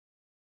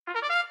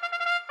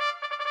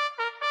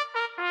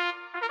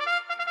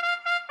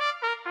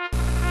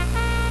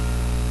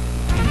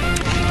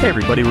Hey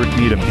everybody, Rick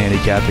Needham,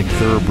 handicapping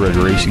thoroughbred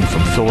racing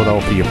from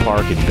Philadelphia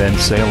Park in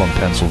Bensalem,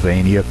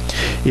 Pennsylvania.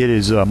 It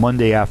is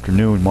Monday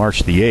afternoon,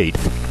 March the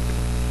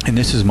 8th, and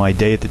this is my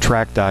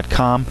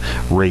dayatthetrack.com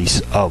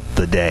race of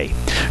the day.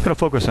 I'm going to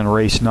focus on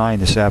race 9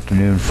 this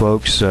afternoon,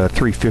 folks,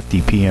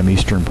 3:50 p.m.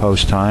 Eastern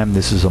Post Time.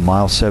 This is a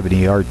mile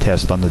 70-yard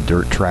test on the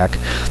dirt track.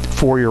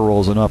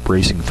 4-year-olds and up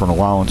racing for an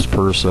allowance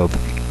purse of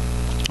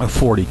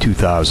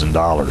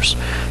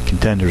 $42,000.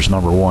 Contenders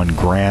number 1,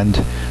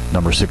 Grand,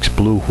 number 6,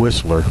 Blue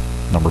Whistler,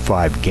 number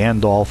 5,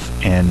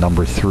 Gandalf, and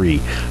number 3,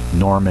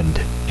 Normand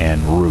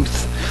and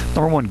Ruth.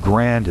 Number 1,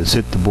 Grand, has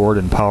hit the board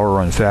in power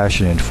run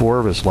fashion in 4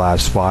 of his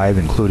last 5,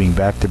 including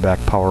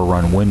back-to-back power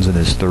run wins in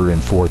his 3rd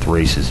and 4th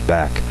races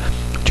back.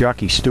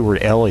 Jockey Stuart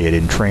Elliott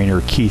and trainer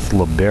Keith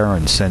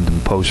LeBaron send him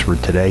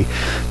postward today.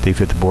 They've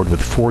hit the board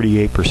with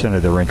 48%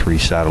 of their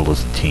entries saddled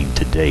as a team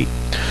to date.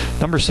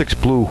 Number 6,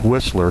 Blue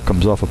Whistler,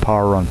 comes off a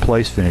power run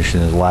place finish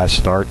in his last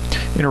start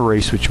in a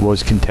race which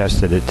was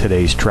contested at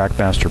today's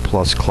Trackmaster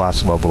Plus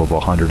class level of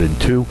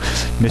 102,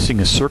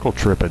 missing a circle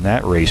trip in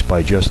that race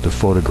by just a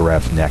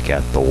photographed neck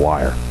at the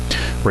wire.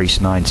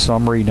 Race 9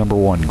 summary: number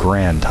 1,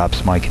 Grand,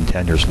 tops my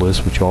contenders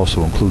list, which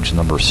also includes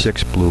number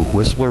 6, Blue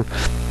Whistler,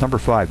 number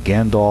 5,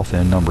 Gandalf,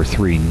 and number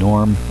 3,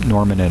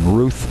 Norman and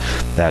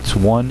Ruth. That's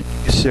 1,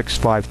 6,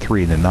 5,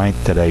 3 in the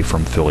 9th today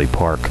from Philly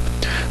Park.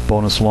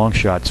 Bonus long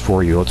shots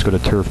for you. Let's go to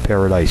Turf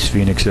Paradise,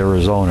 Phoenix,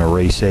 Arizona,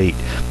 race 8.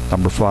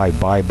 Number 5,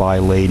 Bye Bye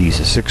Ladies,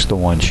 a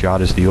 6-to-1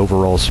 shot, is the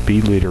overall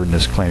speed leader in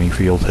this claiming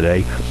field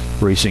today,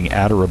 racing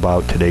at or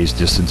about today's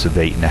distance of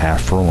 8.5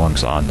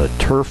 furlongs on the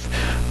Turf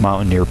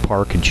Mountaineer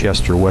Park in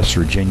Chester, West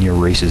Virginia.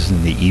 Races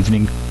in the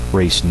evening.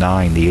 Race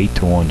 9, the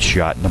 8-to-1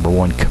 shot, number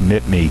 1,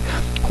 Commit Me,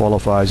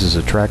 qualifies as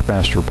a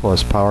Trackmaster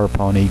Plus power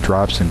pony,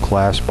 drops in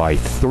class by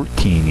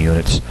 13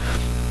 units,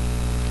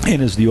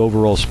 and is the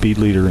overall speed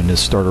leader in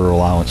this starter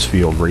allowance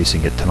field,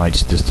 racing at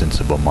tonight's distance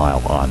of a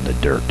mile on the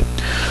dirt.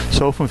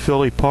 So from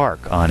Philly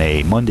Park on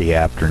a Monday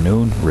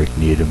afternoon, Rick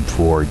Needham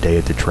for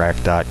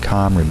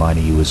dayatthetrack.com,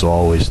 reminding you as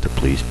always to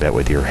please bet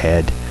with your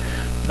head,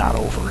 not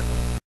over it.